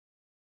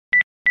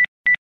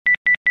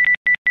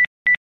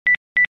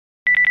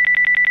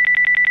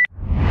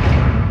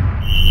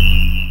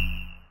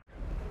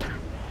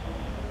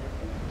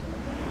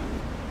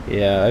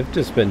Yeah, I've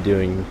just been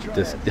doing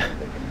this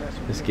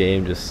this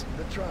game just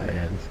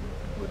man,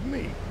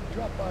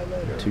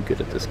 I'm too good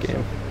at this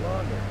game.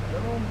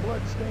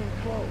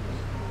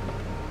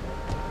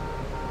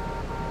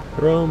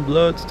 Their own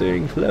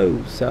blood-stained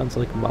clothes. Sounds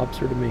like a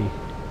mobster to me.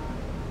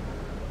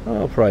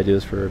 I'll probably do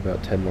this for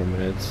about 10 more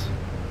minutes.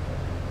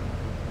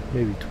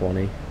 Maybe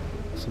 20.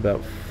 It's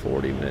about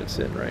 40 minutes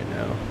in right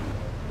now.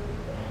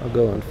 I'll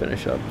go and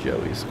finish up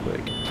Joey's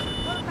quick.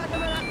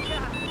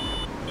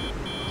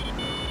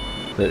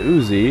 The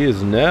Uzi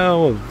is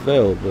now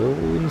available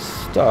in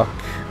stock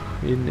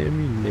in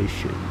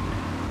ammunition.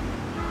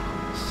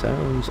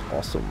 Sounds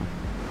awesome.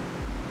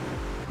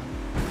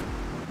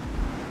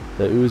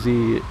 The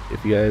Uzi,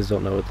 if you guys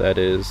don't know what that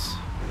is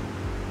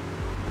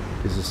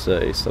just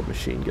a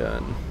submachine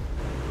gun.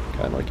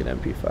 Kind of like an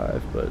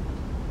MP5, but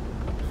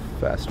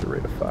faster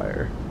rate of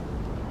fire.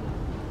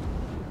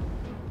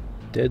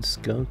 Dead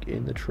skunk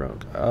in the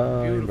trunk.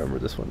 I remember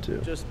this one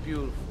too. Just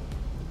beautiful.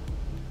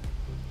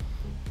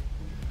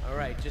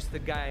 Alright, just the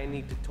guy I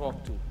need to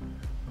talk to.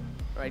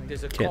 Alright,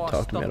 there's a car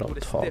stuck with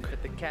a stiff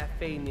at the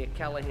cafe near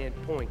Callahan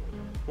Point.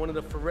 One of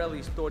the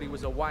Forellis thought he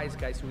was a wise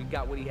guy, so he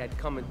got what he had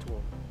coming to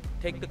him.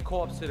 Take the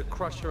corpse to the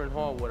crusher in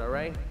Harwood,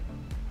 alright?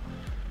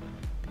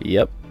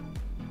 Yep.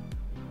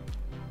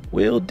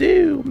 Will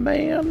do,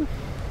 man.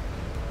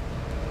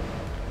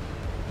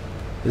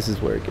 This is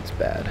where it gets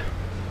bad.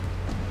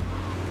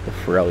 The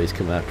Forellis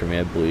come after me,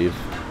 I believe.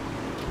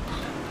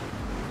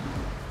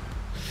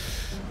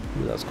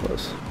 Ooh, that was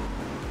close.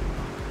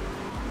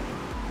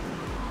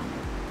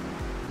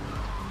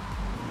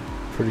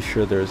 Pretty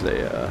sure there's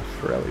a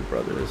Forelli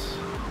brothers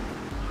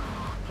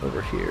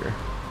over here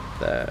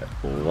that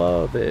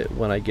love it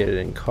when I get it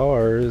in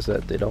cars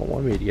that they don't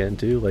want me to get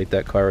into, like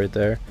that car right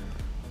there.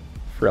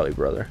 Forelli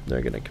brother,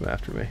 they're gonna come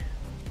after me.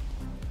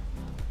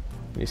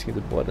 You see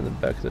the blood in the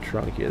back of the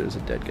trunk. Yeah, there's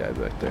a dead guy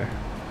back there.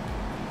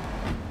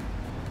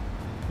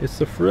 It's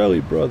the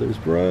Forelli brothers,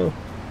 bro.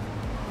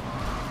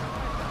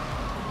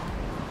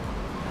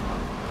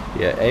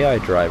 Yeah, AI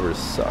drivers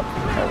suck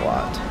a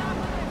lot.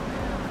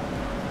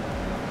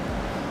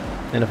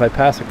 And if I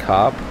pass a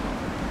cop,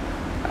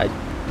 I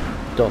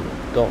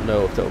don't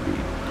know if they'll be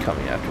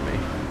coming after me.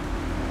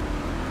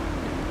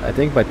 I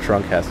think my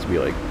trunk has to be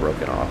like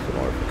broken off in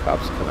order for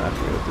cops to come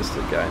after me with this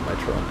guy in my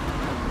trunk.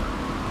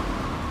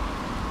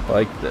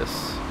 Like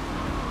this.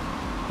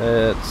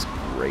 That's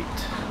great.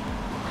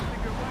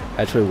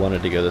 I actually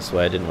wanted to go this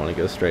way. I didn't want to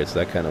go straight, so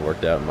that kind of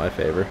worked out in my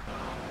favor.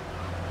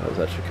 That was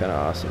actually kind of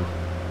awesome.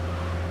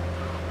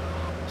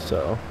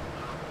 So,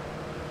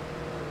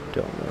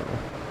 don't know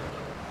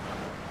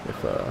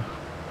if they're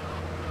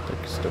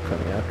still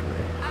coming after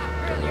me.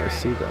 Don't really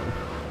see them.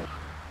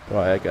 All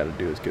I gotta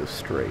do is go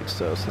straight,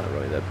 so it's not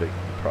really that big of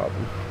a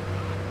problem.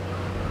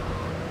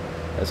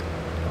 I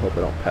hope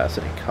I don't pass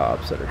any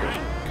cops that are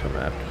gonna come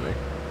after me.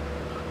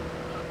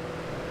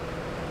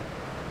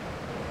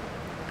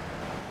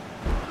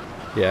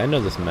 Yeah, I know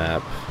this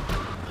map.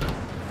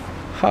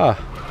 Ha!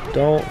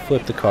 Don't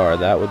flip the car.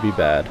 That would be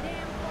bad.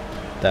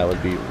 That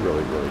would be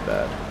really, really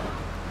bad.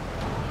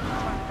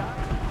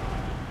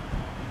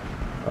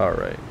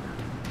 Alright.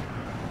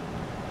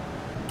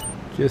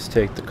 Just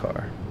take the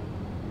car.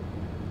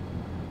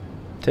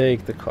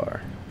 Take the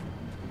car.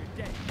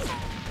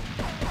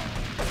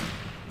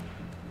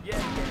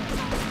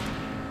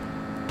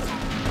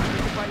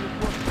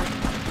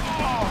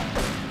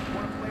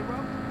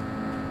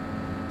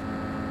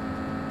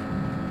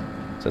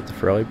 Is that the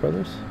Forelli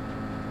brothers?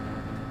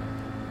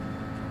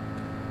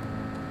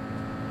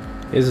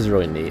 This is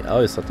really neat. I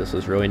always thought this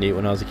was really neat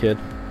when I was a kid.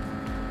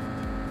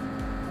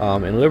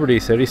 In Liberty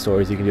City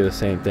stores, you can do the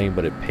same thing,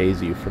 but it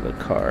pays you for the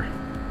car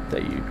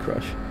that you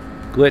crush.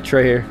 Glitch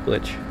right here.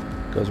 Glitch.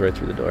 Goes right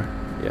through the door.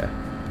 Yeah.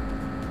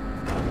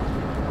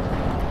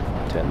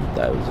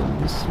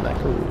 10,000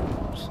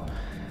 smackaroos.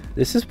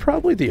 This is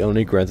probably the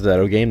only Grand Theft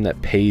Auto game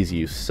that pays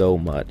you so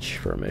much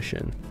for a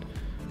mission.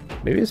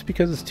 Maybe it's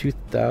because it's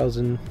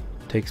 2000.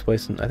 Takes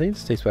place in, I think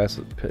this takes place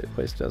in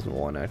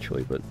 2001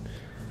 actually, but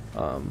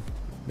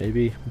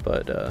maybe,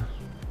 but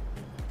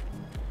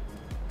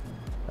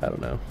I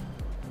don't know.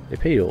 They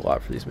pay you a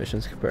lot for these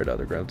missions compared to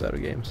other Grand Theft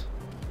Auto games.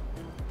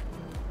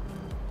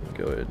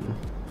 Go ahead and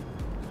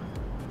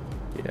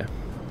yeah,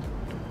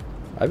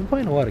 I've been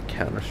playing a lot of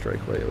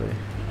Counter-Strike lately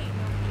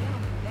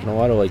and a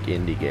lot of like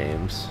indie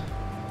games.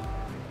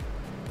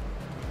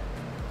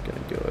 Gonna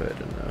go ahead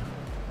and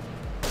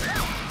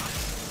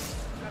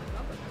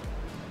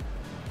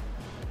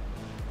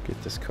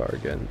get this car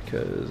again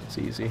because it's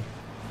easy.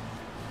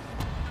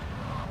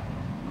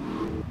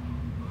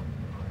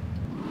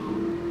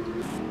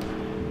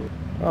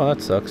 Oh,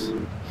 that sucks.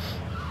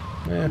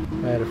 Yeah,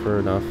 I had it for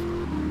enough.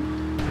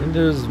 And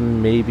there's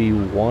maybe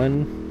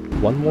one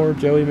more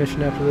Joey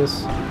mission after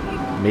this.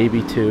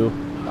 Maybe two.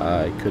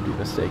 I could be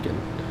mistaken.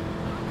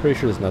 Pretty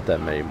sure there's not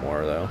that many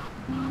more though.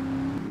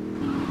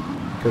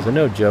 Because I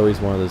know Joey's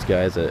one of those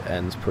guys that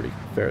ends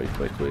fairly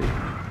quickly.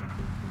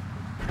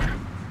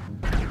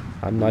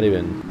 I'm not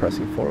even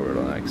pressing forward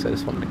on that because I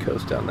just wanted to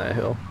coast down that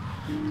hill.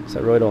 So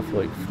I really don't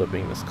feel like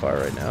flipping this car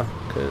right now,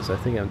 because I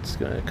think it's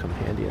going to come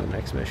handy in the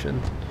next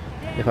mission.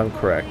 If I'm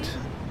correct.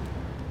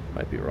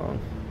 Might be wrong.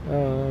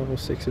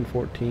 6 and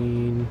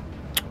 14.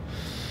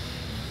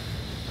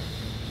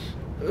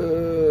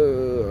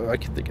 I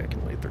think I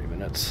can wait 3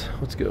 minutes.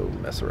 Let's go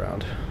mess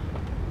around.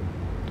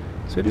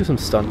 So I do some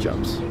stunt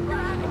jumps.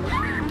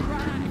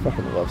 I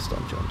fucking love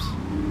stunt jumps.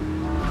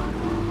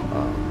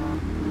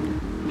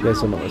 If you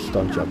guys don't know what a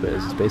stunt jump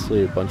is, it's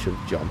basically a bunch of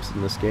jumps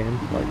in this game,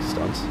 like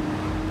stunts,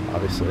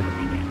 obviously,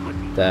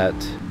 that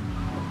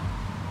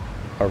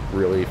are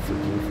really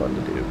freaking fun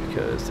to do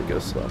because they go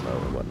slow-mo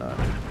and whatnot.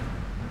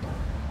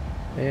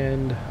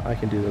 And I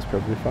can do this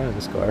perfectly fine in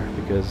this car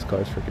because this car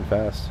is freaking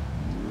fast.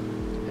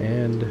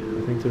 And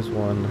I think there's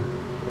one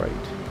right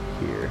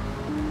here.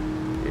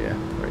 Yeah,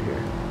 right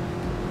here.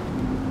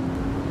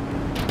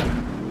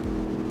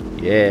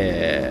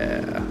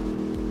 Yeah,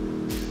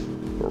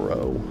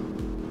 bro.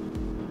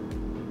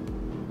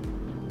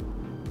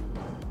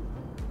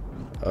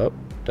 Oh,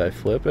 did I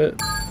flip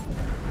it?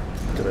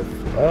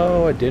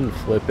 Oh, I didn't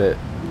flip it.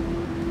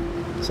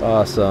 It's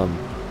awesome.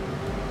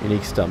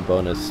 Unique stunt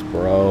bonus,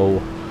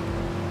 bro.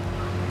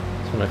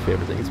 It's one of my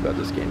favorite things about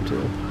this game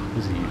too.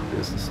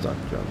 Is the stunt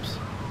jumps.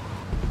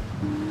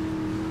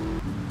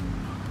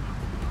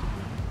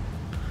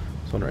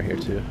 This one right here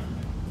too.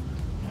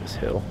 This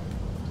hill.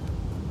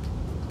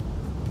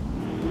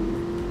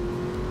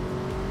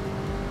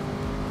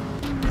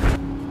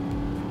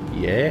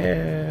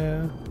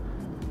 Yeah.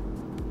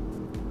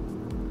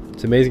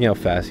 It's amazing how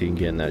fast you can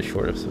get in that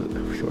short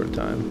of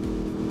time.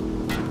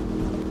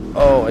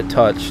 Oh, I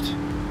touched.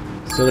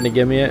 Still gonna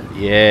give me it?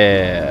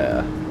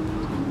 Yeah.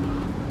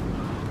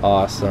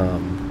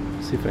 Awesome.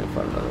 Let's see if I can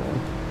find another one.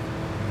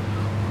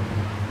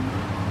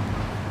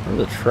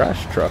 There's a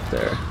trash truck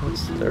there.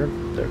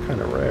 They're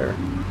kind of rare.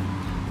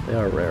 They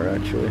are rare,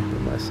 actually.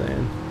 What am I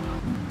saying?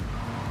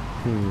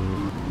 I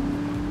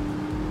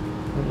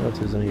don't know if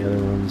there's any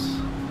other ones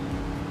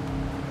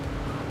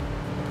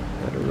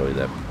that are really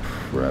that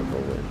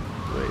prevalent.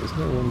 Wait, isn't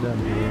there one down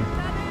here?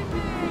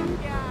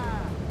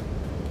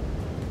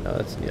 No,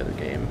 that's in the other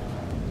game.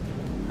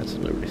 That's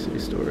Liberty City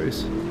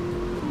Stories.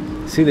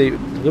 See,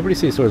 Liberty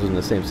City Stories was in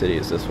the same city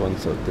as this one,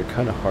 so they're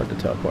kind of hard to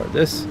tell apart.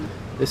 This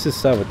is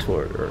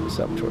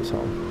Salvatore's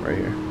home, right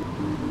here.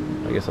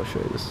 I guess I'll show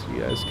you this to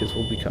you guys, because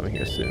we'll be coming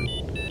here soon.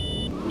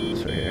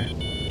 It's right here.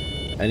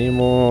 Any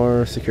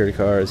more security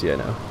cars? Yeah,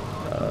 no.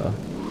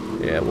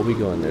 Yeah, we'll be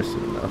going there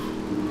soon enough.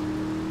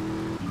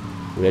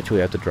 We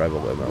actually have to drive a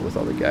limo with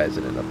all the guys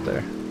in it up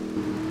there.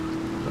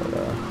 But,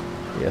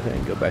 yeah, I think I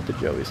can go back to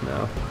Joey's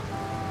now.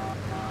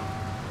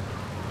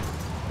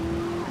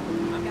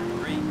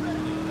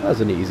 That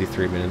was an easy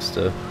 3 minutes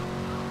to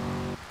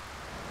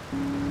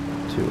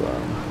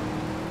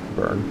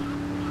burn.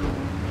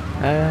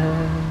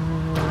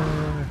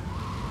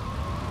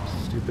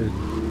 Stupid.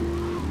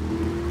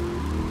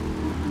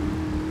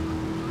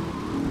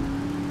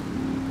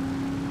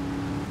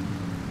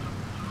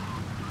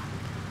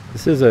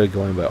 This is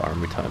going by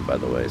army time, by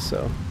the way,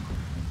 so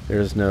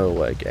there's no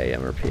like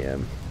AM or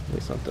PM, at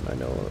least not that I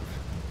know of.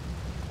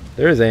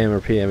 There is AM or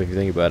PM if you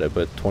think about it,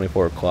 but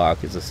 24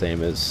 o'clock is the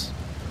same as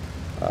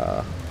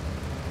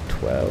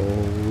 12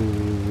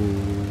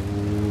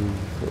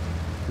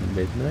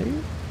 midnight,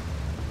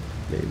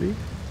 maybe.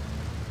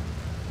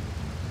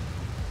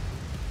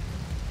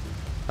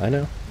 I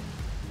know.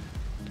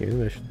 Give me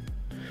the mission.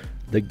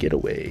 The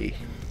getaway.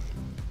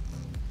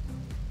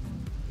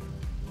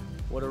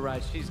 What a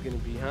ride she's gonna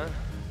be, huh?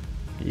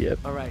 Yep.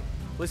 All right,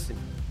 listen.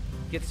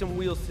 Get some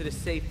wheels to the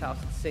safe house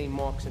at St.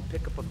 Mark's and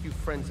pick up a few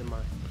friends of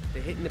mine.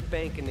 They're hitting the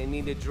bank and they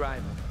need a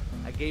driver.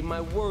 I gave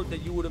my word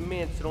that you were the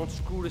man, so don't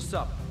screw this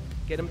up.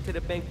 Get them to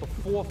the bank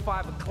before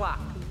 5 o'clock.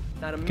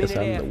 Not a minute after.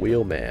 Guess I'm the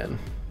wheelman.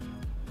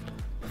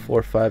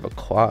 Before 5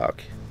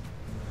 o'clock.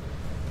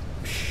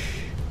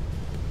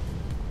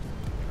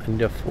 I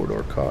need a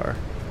 4-door car.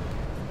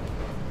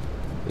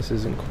 This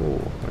isn't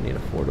cool. I need a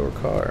 4-door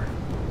car.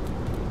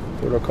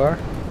 4-door car?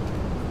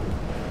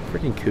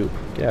 Freaking coupe.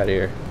 Get out of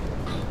here.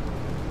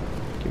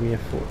 Give me a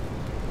 4.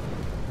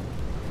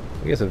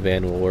 I guess a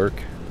van will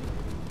work.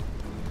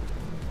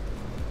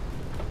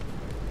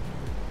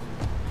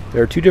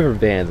 There are 2 different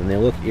vans and they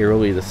look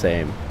eerily the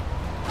same.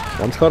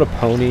 One's called a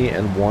pony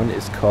and one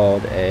is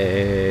called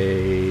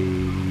a...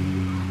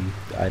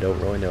 I don't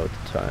really know at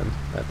the time,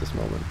 at this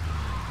moment.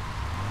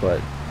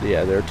 But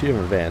yeah, there are 2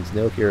 different vans and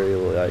they look eerily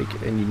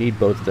alike, and you need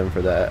both of them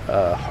for that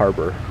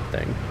harbor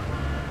thing.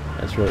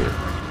 That's really...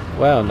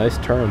 Wow, nice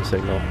turn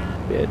signal,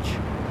 bitch.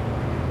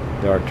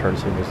 There are turn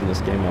signals in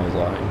this game, I was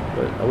lying,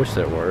 but I wish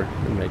there were.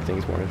 It would make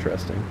things more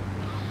interesting.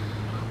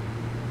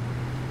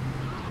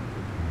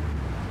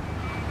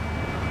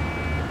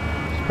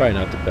 It's probably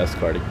not the best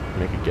car to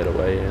make a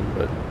getaway in,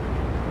 but...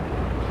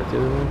 Is that the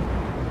other one?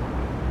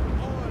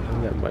 I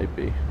think that might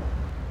be.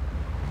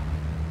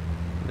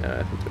 Nah,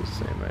 I think they're the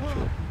same,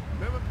 actually.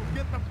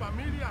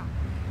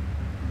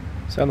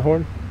 Sound the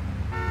horn?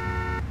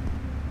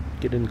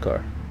 Get in the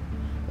car.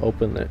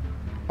 Open it.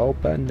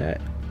 Open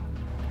it